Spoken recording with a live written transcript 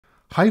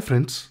Hi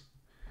friends,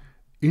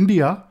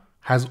 India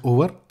has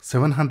over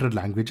 700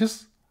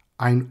 languages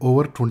and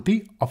over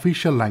 20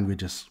 official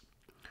languages.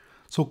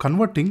 So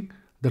converting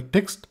the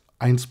text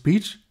and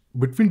speech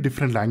between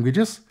different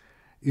languages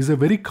is a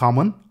very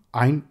common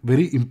and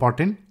very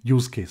important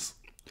use case.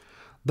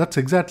 That's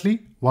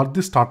exactly what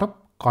this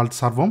startup called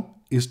Sarvam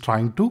is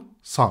trying to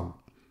solve.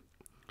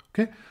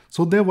 Okay,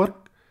 so they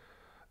work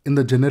in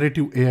the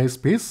generative AI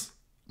space,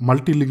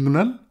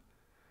 multilingual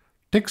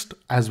text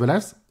as well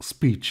as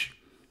speech.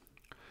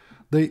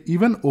 They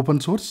even open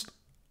sourced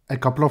a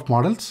couple of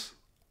models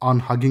on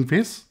Hugging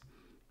Face,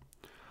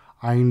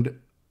 and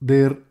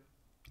their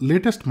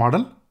latest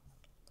model,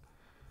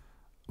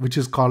 which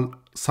is called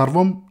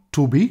Sarvam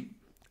 2B,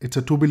 it's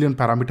a 2 billion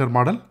parameter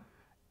model.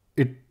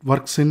 It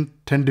works in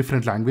 10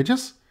 different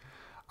languages,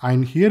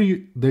 and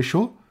here they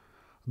show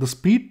the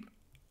speed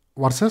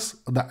versus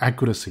the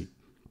accuracy.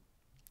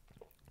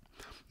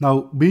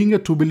 Now, being a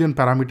 2 billion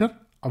parameter,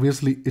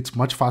 obviously it's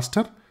much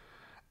faster.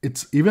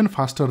 It's even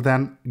faster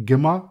than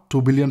Gemma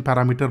 2 billion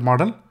parameter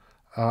model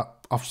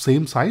of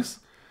same size.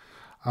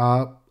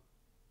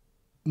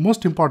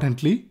 Most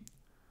importantly,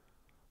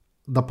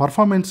 the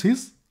performance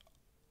is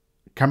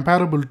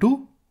comparable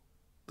to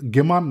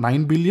Gemma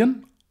 9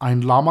 billion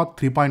and Llama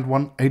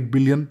 3.18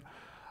 billion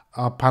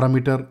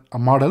parameter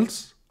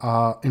models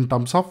in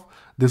terms of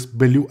this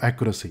value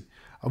accuracy,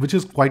 which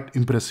is quite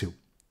impressive.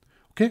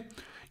 Okay,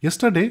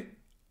 yesterday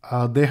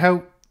they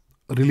have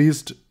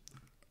released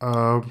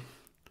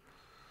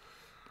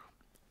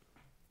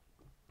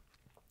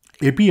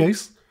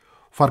APIs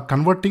for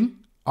converting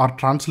or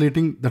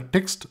translating the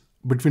text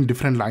between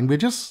different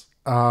languages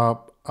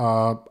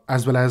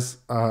as well as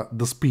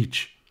the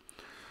speech.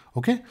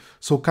 Okay,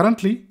 so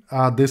currently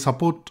they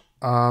support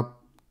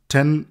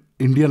 10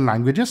 Indian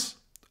languages.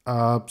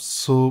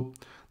 So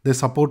they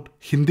support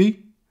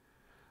Hindi,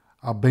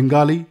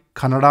 Bengali,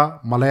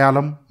 Kannada,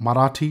 Malayalam,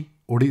 Marathi,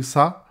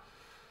 Odisha,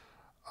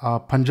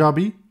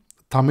 Punjabi,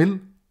 Tamil,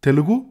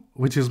 Telugu,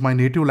 which is my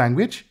native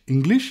language,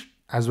 English,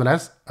 as well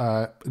as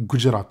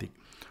Gujarati.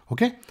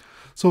 Okay,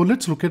 so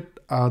let's look at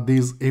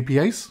these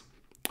APIs.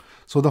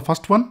 So the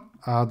first one,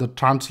 the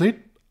translate,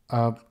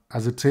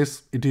 as it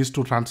says, it is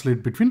to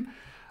translate between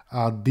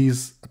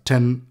these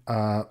 10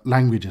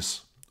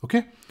 languages.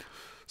 Okay,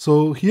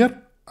 so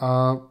here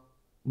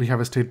we have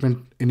a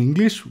statement in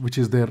English, which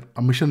is their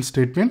mission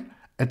statement.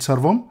 At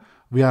Sarvam,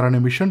 we are on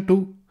a mission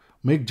to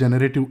make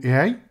generative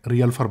AI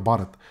real for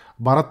Bharat.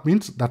 Bharat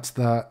means that's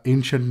the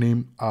ancient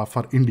name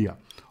for India.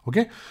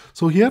 Okay,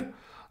 so here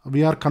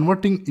we are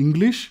converting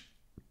English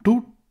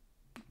to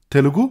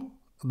Telugu.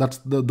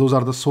 Those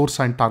are the source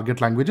and target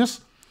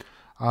languages.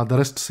 The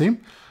rest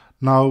same.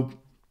 Now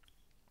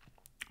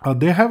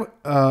they have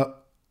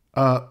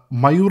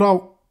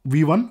Mayura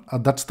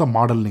V1. That's the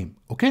model name.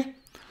 Okay.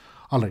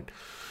 All right.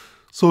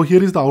 So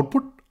here is the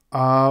output,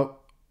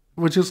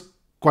 which is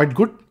quite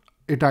good.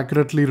 It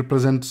accurately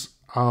represents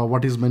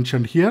what is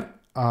mentioned here,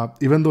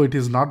 even though it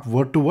is not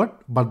word to word,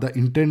 but the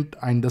intent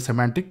and the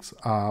semantics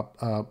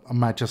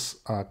matches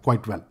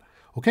quite well.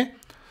 Okay,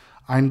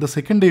 and the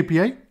second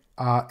API,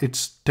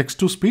 it's text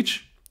to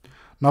speech.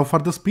 Now for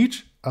the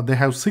speech, they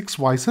have 6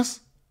 voices.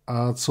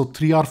 So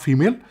 3 are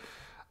female.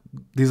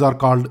 These are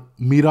called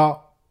Meera,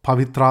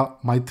 Pavitra,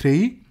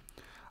 Maitreyi,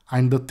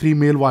 and the 3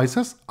 male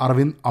voices,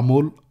 Arvind,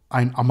 Amol,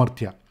 and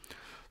Amartya.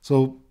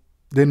 So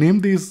they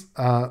name these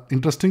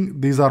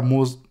interesting. These are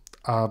most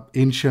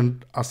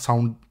ancient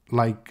sound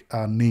like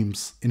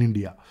names in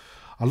India.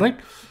 All right.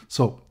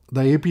 So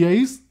the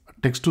API is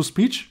text to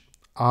speech.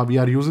 We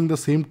are using the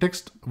same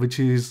text which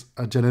is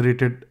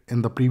generated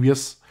in the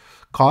previous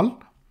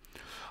call.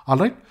 All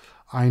right.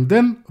 And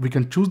then we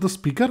can choose the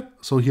speaker.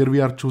 So here we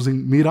are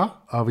choosing Meera,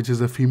 which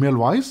is a female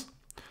voice.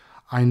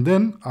 And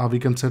then we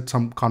can set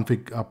some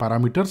config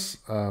parameters,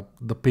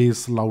 the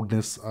pace,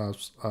 loudness,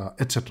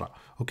 etc.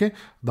 Okay.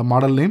 The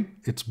model name,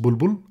 it's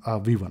Bulbul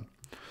V1.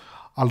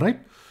 All right.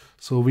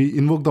 So we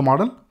invoke the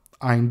model,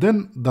 and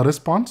then the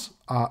response,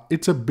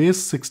 it's a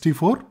base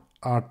 64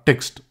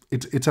 text.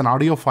 It's an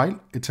audio file.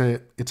 It's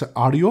a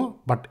audio,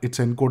 but it's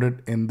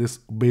encoded in this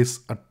base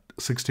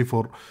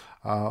 64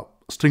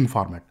 string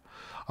format.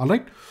 All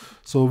right.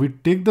 So we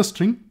take the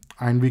string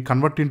and we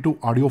convert into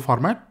audio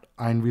format,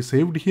 and we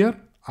saved here,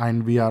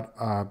 and we are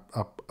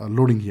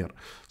loading here.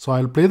 So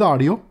I'll play the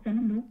audio.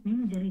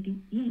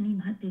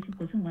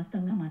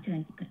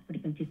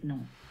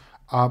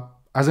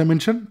 As I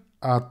mentioned,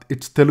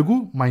 it's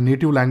Telugu, my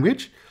native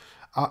language,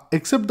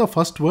 except the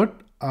first word,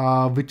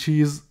 which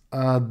is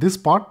this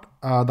part.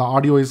 The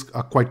audio is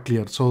quite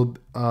clear. So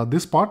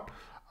this part,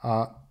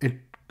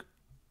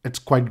 it's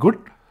quite good,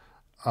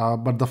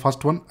 but the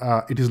first one,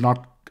 it is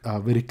not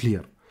very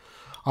clear.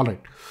 All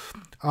right,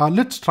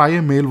 let's try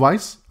a male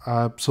voice.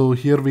 So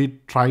here we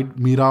tried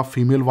Meera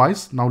female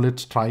voice. Now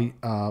let's try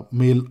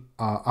male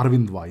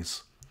Arvind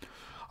voice.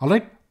 All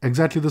right,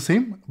 exactly the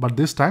same, but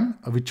this time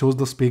we chose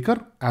the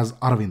speaker as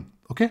Arvind.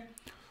 Okay,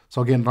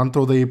 so again, run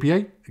through the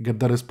API, get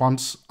the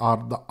response or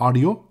the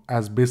audio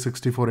as base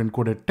 64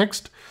 encoded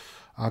text,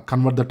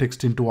 convert the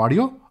text into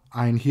audio,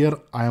 and here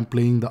I am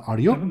playing the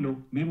audio.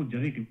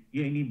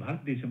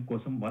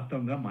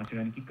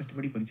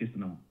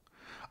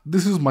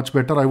 This is much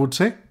better, I would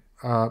say.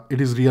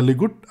 It is really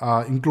good,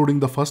 including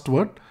the first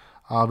word,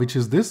 which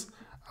is this.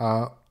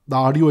 The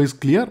audio is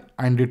clear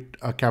and it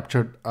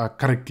captured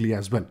correctly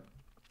as well.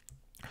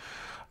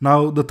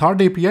 Now the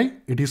third API,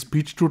 it is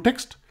speech to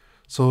text.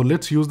 So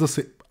let's use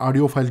the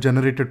audio file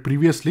generated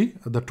previously,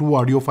 the two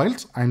audio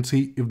files, and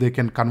see if they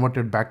can convert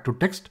it back to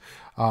text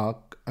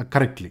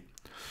correctly.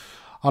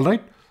 All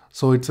right,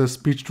 so it's a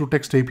speech to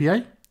text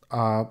API.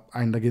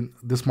 And again,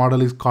 this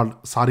model is called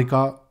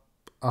Sarika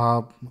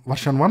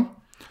version 1.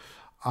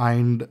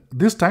 And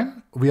this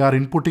time we are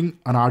inputting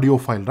an audio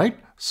file, right?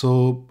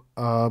 So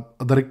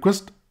the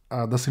request,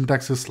 the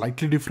syntax is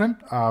slightly different,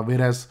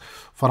 whereas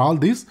for all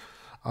these,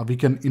 we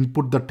can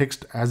input the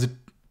text as it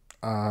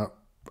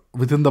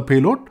within the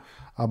payload.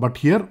 But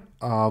here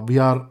we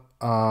are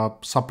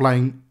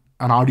supplying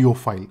an audio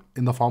file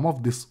in the form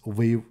of this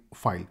wave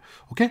file.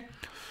 Okay.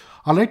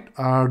 All right,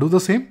 do the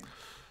same.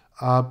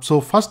 So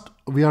first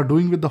we are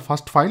doing with the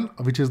first file,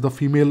 which is the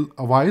female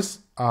voice,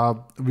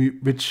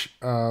 which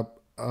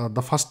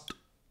the first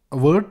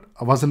word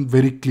wasn't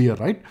very clear,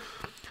 right?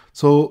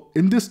 So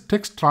in this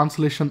text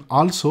translation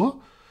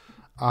also,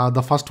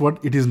 the first word,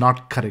 it is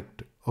not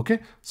correct. Okay,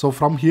 so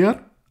from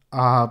here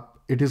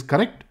it is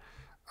correct,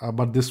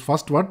 but this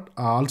first word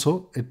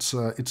also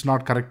it's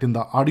not correct in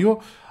the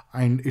audio,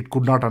 and it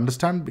could not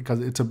understand because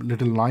it's a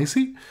little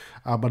noisy,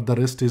 but the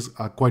rest is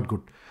quite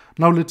good.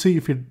 Now let's see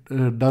if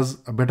it does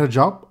a better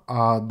job,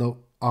 the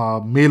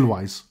male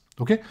voice.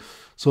 Okay,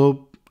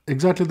 so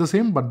exactly the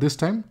same, but this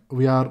time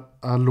we are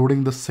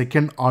loading the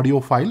second audio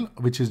file,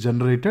 which is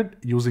generated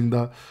using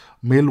the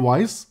male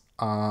voice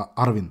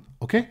Arvind.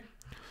 Okay,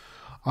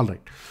 all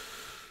right.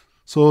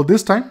 So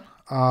this time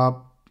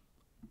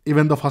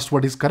even the first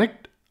word is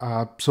correct.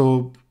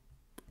 So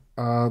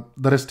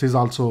the rest is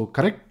also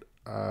correct.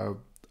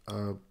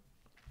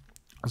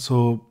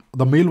 So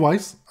the male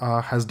voice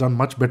has done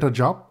much better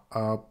job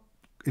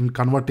in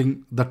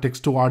converting the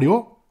text to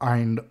audio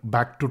and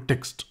back to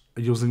text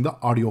using the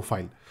audio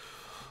file.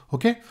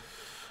 Okay,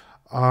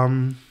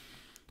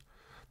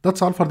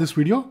 that's all for this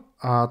video.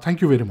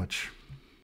 Thank you very much.